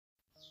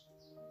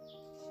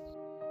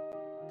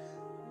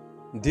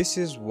This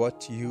is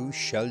what you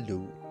shall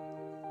do.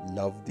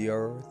 Love the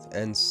earth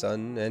and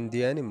sun and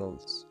the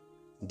animals.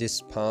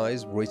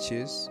 Despise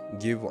riches,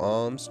 give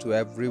alms to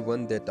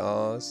everyone that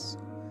asks.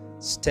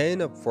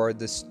 Stand up for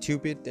the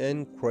stupid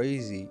and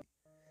crazy.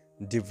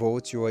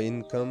 Devote your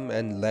income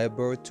and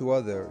labor to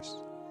others.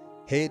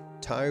 Hate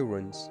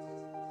tyrants.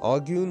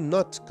 Argue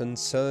not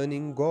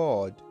concerning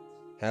God.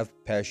 Have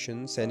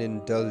patience and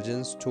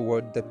indulgence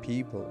toward the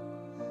people.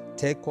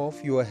 Take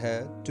off your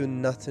hat to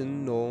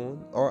nothing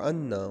known or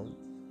unknown,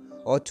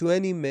 or to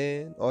any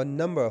man or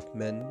number of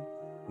men.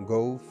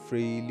 Go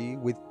freely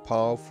with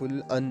powerful,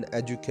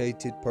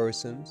 uneducated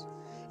persons,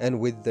 and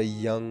with the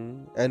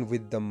young, and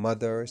with the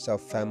mothers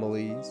of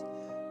families.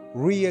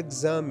 Re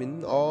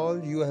examine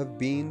all you have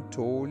been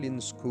told in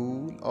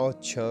school or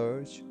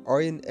church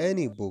or in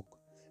any book,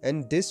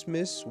 and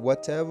dismiss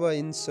whatever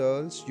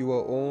insults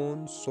your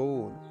own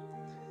soul,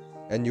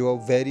 and your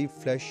very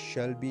flesh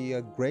shall be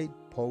a great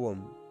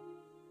poem,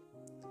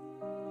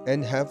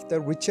 and have the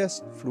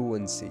richest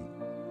fluency,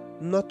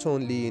 not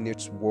only in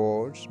its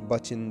words,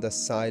 but in the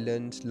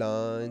silent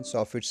lines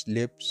of its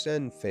lips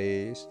and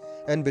face,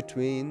 and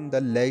between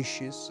the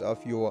lashes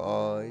of your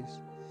eyes,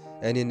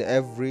 and in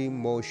every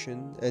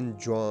motion and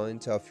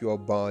joint of your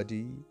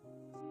body,